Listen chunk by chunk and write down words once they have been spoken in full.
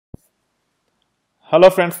Hello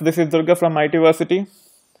friends, this is Durga from ITversity,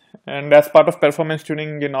 and as part of performance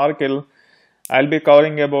tuning in Oracle, I'll be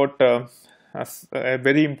covering about a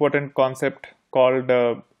very important concept called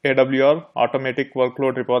AWR, Automatic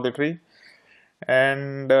Workload Repository,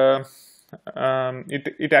 and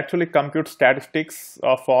it actually computes statistics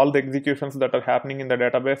of all the executions that are happening in the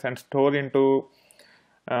database and store into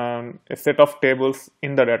a set of tables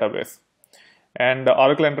in the database. And the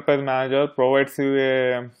Oracle Enterprise Manager provides you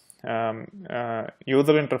a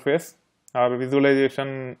user interface or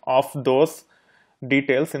visualization of those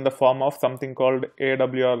details in the form of something called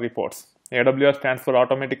AWR reports. AWR stands for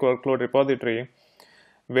Automatic Workload Repository,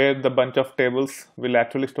 where the bunch of tables will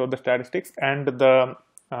actually store the statistics, and the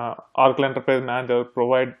Oracle Enterprise Manager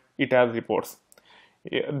provide it as reports.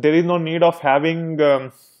 There is no need of having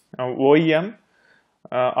OEM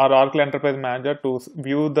or Oracle Enterprise Manager to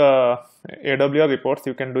view the AWR reports.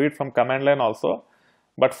 You can do it from command line also.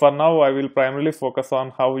 But for now, I will primarily focus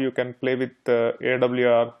on how you can play with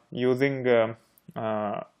AWR using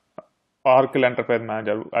Oracle Enterprise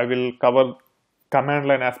Manager. I will cover command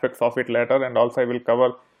line aspects of it later, and also I will cover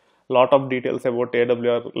a lot of details about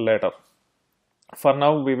AWR later. For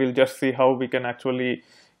now, we will just see how we can actually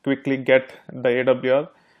quickly get the AWR,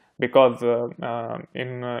 because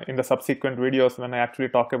in the subsequent videos, when I actually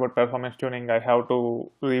talk about performance tuning, I have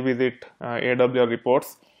to revisit AWR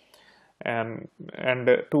reports. And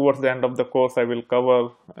towards the end of the course, I will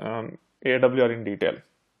cover AWR in detail.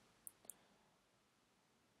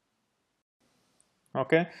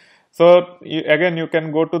 Okay, so again, you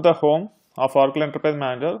can go to the home of Oracle Enterprise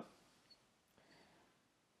Manager.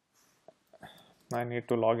 I need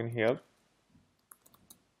to log in here.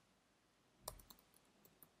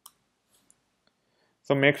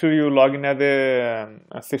 So make sure you log in as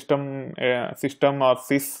a system or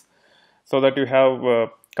sys, so that you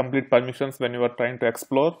have complete permissions when you are trying to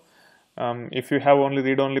explore. If you have only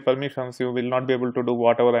read-only permissions, you will not be able to do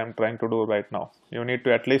whatever I am trying to do right now. You need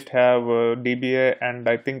to at least have DBA, and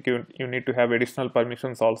I think you need to have additional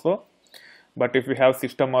permissions also. But if you have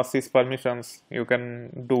system or sys permissions, you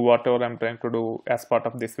can do whatever I am trying to do as part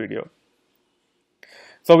of this video.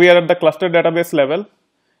 So we are at the cluster database level,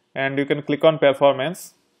 and you can click on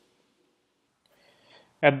performance.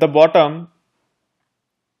 At the bottom,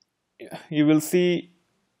 you will see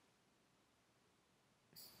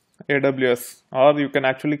AWS, or you can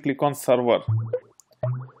actually click on server.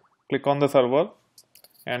 Click on the server,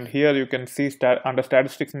 and here you can see under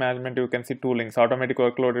statistics management, you can see two links: Automatic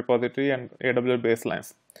Workload Repository and AWS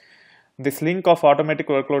baselines. This link of Automatic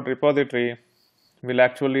Workload Repository will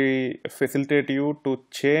actually facilitate you to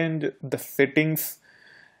change the settings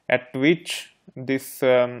at which this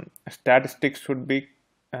statistics should be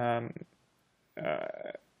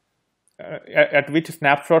at which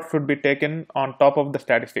snapshot should be taken on top of the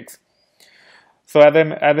statistics. So as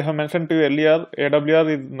I have mentioned to you earlier, AWR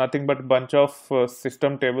is nothing but bunch of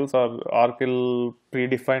system tables or Oracle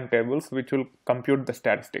predefined tables which will compute the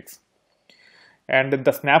statistics. And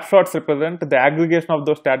the snapshots represent the aggregation of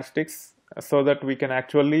those statistics, so that we can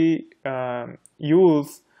actually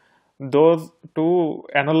use those to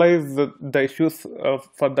analyze the issues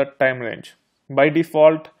for that time range. By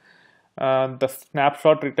default, the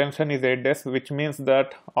snapshot retention is 8 days, which means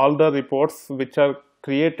that all the reports which are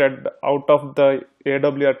created out of the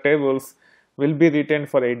AWR tables will be retained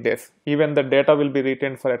for 8 days. Even the data will be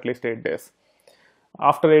retained for at least 8 days.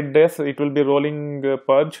 After 8 days, it will be rolling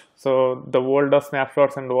purge, so the older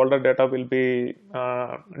snapshots and older data will be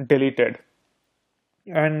deleted.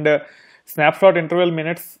 And snapshot interval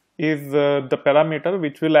minutes is the parameter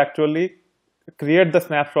which will actually create the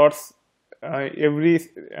snapshots every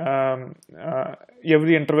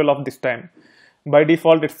interval of this time. By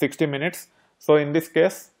default, it's 60 minutes. So in this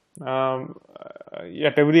case,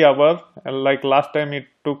 at every hour, like last time it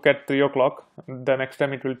took at 3 o'clock, the next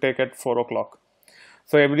time it will take at 4 o'clock.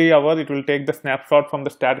 So every hour it will take the snapshot from the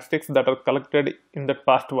statistics that are collected in the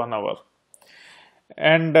past 1 hour.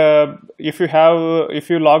 And if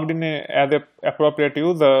you logged in as an appropriate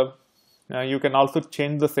user, you can also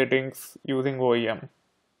change the settings using OEM.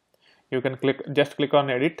 You can just click on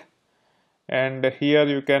edit, and here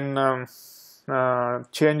you can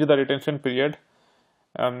change the retention period.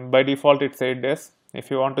 By default, it's 8 days.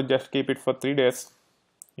 If you want to just keep it for 3 days,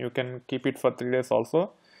 you can keep it for 3 days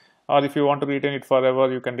also. Or if you want to retain it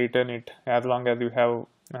forever, you can retain it as long as you have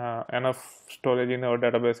enough storage in your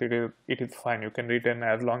database. It is fine. You can retain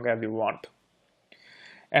as long as you want.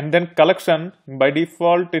 And then collection, by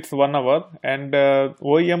default it's 1 hour, and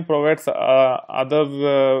OEM provides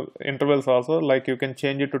other intervals also, like you can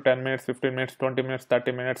change it to 10 minutes, 15 minutes, 20 minutes,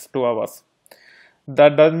 30 minutes, 2 hours.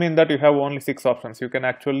 that does mean that you have only 6 options. You can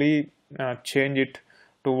actually change it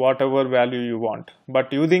to whatever value you want,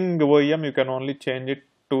 but using the OEM you can only change it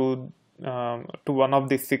to one of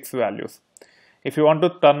these 6 values. If you want to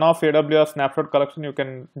turn off AWR snapshot collection, you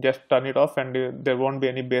can just turn it off, and there won't be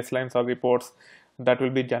any baselines or reports that will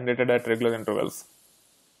be generated at regular intervals.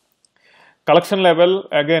 Collection level,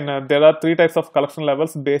 again, there are 3 types of collection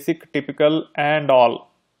levels: basic, typical, and all.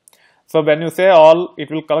 So when you say all, it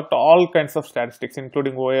will collect all kinds of statistics,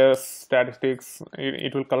 including OS statistics.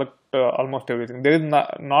 It will collect almost everything. There is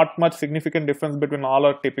not much significant difference between all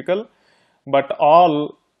or typical, but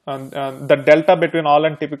all, the delta between all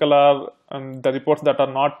and typical are the reports that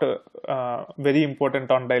are not very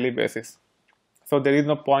important on daily basis. So there is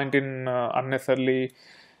no point in unnecessarily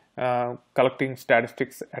collecting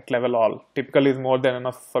statistics at level all. Typical is more than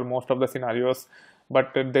enough for most of the scenarios,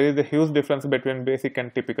 but there is a huge difference between basic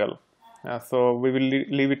and typical. So we will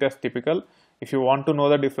leave it as typical. If you want to know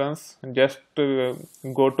the difference, just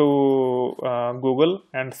go to Google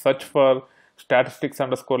and search for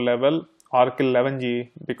statistics_level Oracle 11G,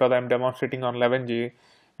 because I am demonstrating on 11G,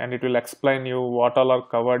 and it will explain you what all are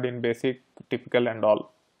covered in basic, typical, and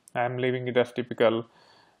all. I am leaving it as typical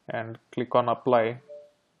and click on apply,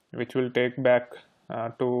 which will take back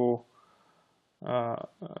to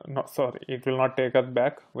no, sorry, it will not take us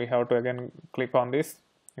back. We have to again click on this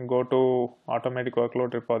and go to automatic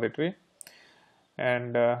workload repository,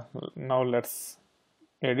 and now let's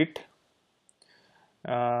edit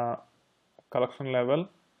collection level,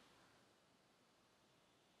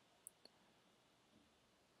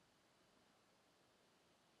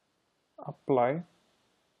 apply,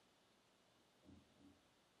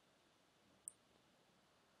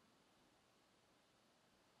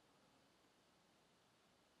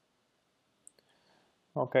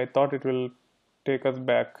 okay. I thought it will take us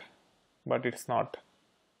back, but it's not.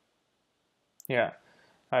 Yeah,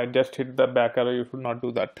 I just hit the back arrow. You should not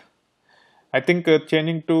do that. I think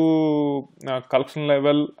changing to collection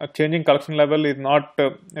level, changing collection level is not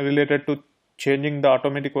related to changing the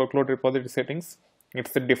automatic workload repository settings.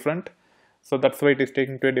 It's different, so that's why it is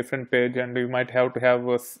taking to a different page, and you might have to have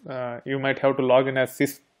you might have to log in as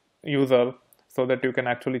sys user so that you can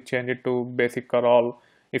actually change it to basic or all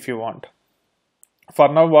if you want. For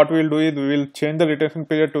now, what we will do is we will change the retention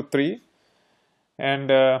period to 3, and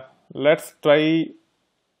let's try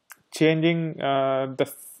changing the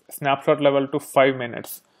snapshot level to 5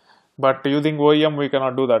 minutes. But using OEM we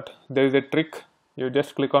cannot do that. There is a trick. You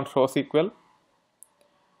just click on show sequel,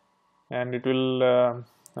 and it will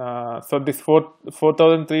so this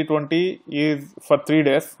 4320 is for 3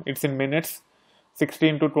 days. It's in minutes.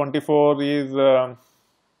 16 to 24 is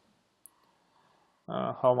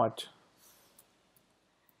how much?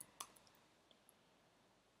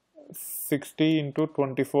 60 into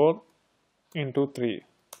 24 into 3,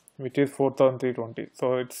 which is 4320.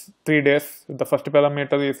 So it's 3 days. The first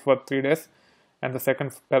parameter is for 3 days, and the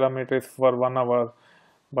second parameter is for 1 hour.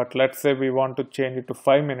 But let's say we want to change it to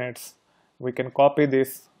 5 minutes. We can copy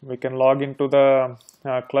this. We can log into the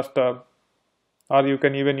cluster, or you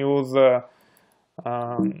can even use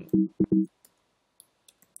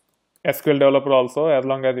SQL developer also, as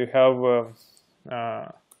long as you have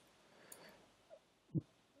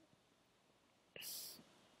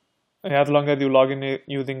as long as you log in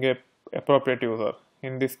using a appropriate user.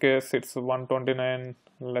 In this case it's 129.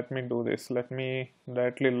 Let me do this. Let me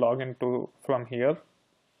directly log into from here.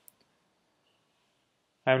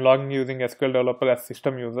 I am logging using SQL developer as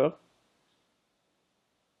system user.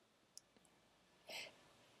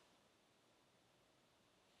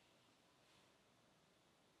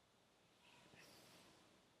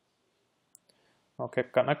 Okay,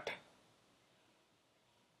 connect.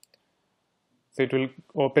 So it will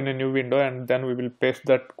open a new window, and then we will paste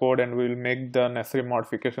that code, and we will make the necessary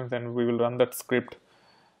modifications, and we will run that script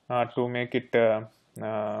to make it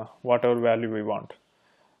whatever value we want.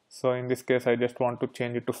 So in this case I just want to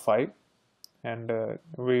change it to 5, and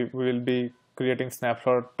we will be creating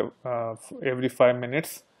snapshot every 5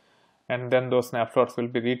 minutes, and then those snapshots will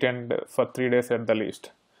be retained for 3 days at the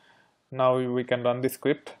least. Now we can run the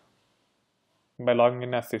script by logging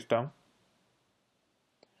in as system.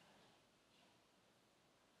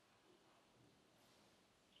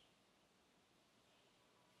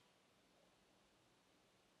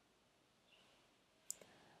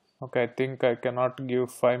 Okay, I think I cannot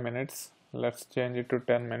give 5 minutes. Let's change it to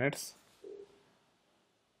 10 minutes.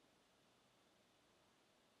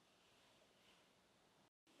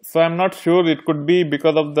 So I'm not sure. It could be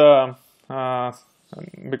because of the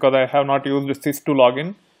because I have not used sys to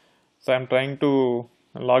login. So I'm trying to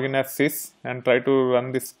log in as sys and try to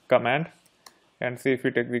run this command and see if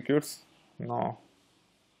it executes. No,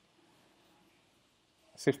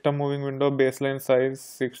 System moving window baseline size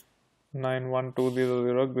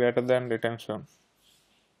 691200 greater than retention.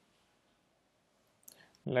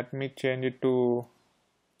 Let me change it to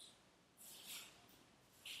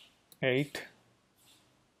 8.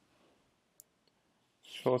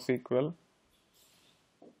 Show SQL.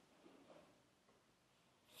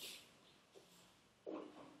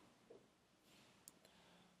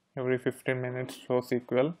 Every 15 minutes show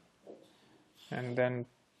SQL, and then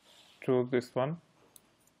choose this one.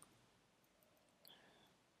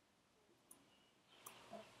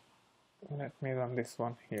 Let me run this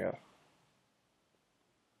one here.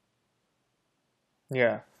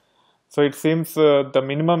 Yeah, so it seems the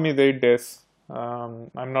minimum is 8 days.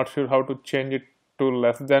 I'm not sure how to change it to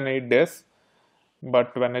less than 8 days,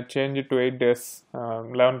 but when I change it to 8 days,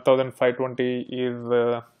 11,520 is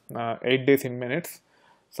 8 days in minutes.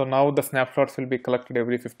 So now the snapshots will be collected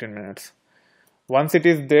every 15 minutes. Once it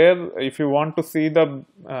is there, if you want to see the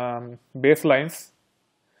baselines,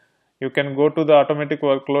 you can go to the automatic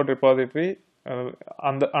workload repository.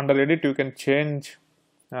 Under edit, you can change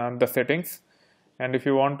the settings, and if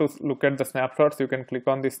you want to look at the snapshots, you can click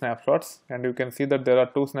on the snapshots, and you can see that there are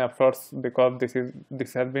 2 snapshots because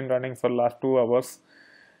this has been running for last 2 hours.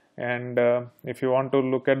 And if you want to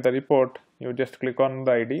look at the report, you just click on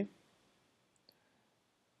the ID.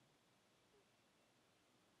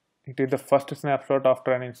 It is the first snapshot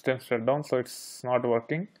after an instance shutdown, so it's not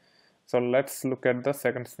working. So let's look at the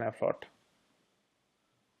second snapshot.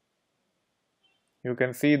 You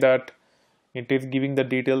can see that it is giving the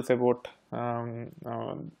details about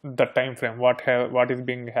the time frame, what is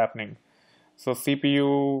being happening. So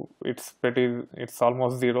CPU, it's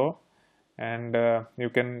almost 0, and you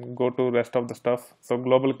can go to rest of the stuff. So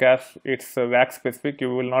global cache, it's rack specific.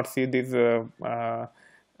 You will not see these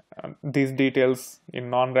details in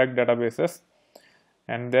non-rack databases.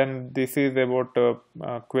 And then this is about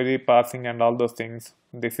query parsing and all those things.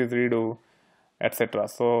 This is redo, etc.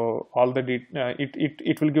 So all the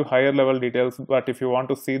it will give higher level details, but if you want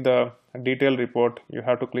to see the detailed report, you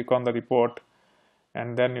have to click on the report,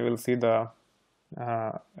 and then you will see the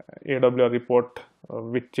AWR report,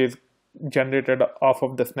 which is generated off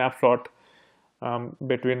of the snapshot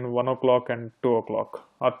between 1 o'clock and 2 o'clock,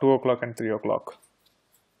 or 2 o'clock and 3 o'clock.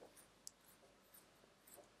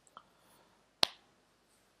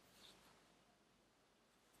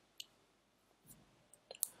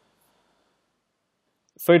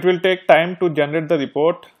 So it will take time to generate the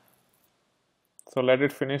report. So let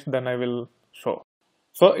it finish, then I will show.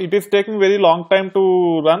 So it is taking very long time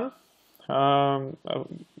to run,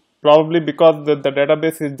 probably because the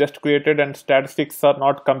database is just created and statistics are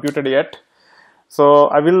not computed yet. So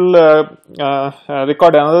I will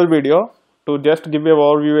record another video to just give you an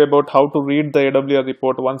overview about how to read the AWR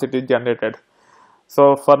report once it is generated.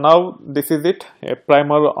 So for now, this is it, a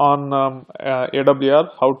primer on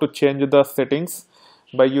AWR, how to change the settings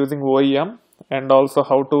by using OEM, and also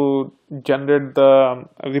how to generate the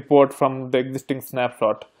report from the existing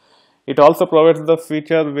snapshot. It also provides the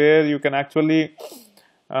feature where you can actually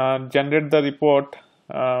generate the report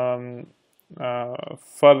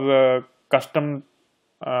for custom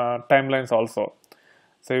timelines also.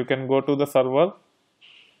 So you can go to the server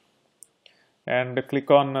and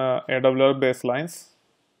click on AWR baselines,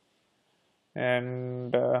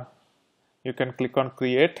 and you can click on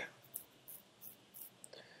create.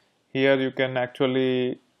 Here you can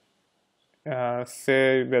actually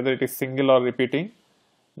say whether it is single or repeating,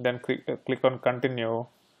 then click on continue,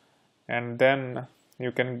 and then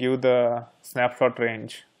you can give the snapshot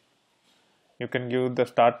range. You can give the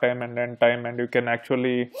start time and end time, and you can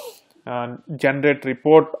actually generate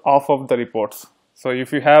report off of the reports. So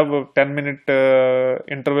if you have a 10-minute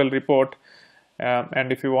interval report,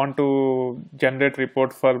 and if you want to generate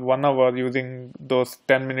report for 1 hour using those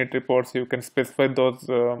 10-minute reports, you can specify those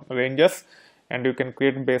ranges, and you can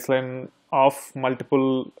create baseline of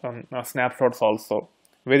multiple snapshots also.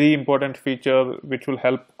 Very important feature which will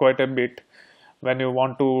help quite a bit when you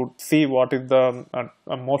want to see what is the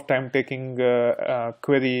most time taking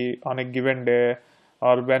query on a given day,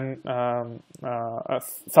 or when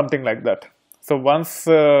something like that. So once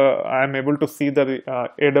I am able to see the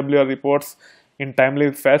AWR reports in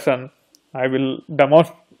timely fashion, I will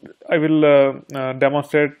demonstrate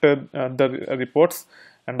the reports,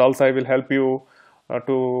 and also I will help you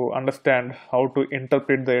to understand how to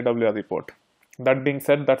interpret the AWR report. That being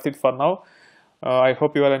said, that's it for now. I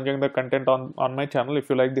hope you are enjoying the content on my channel. If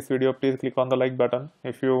you like this video, please click on the like button.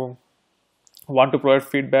 If you want to provide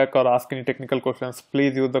feedback or ask any technical questions,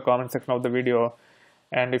 please use the comment section of the video.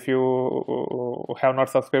 And if you have not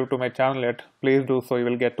subscribed to my channel yet, please do so. You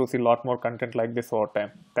will get to see a lot more content like this over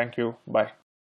time. Thank you. Bye.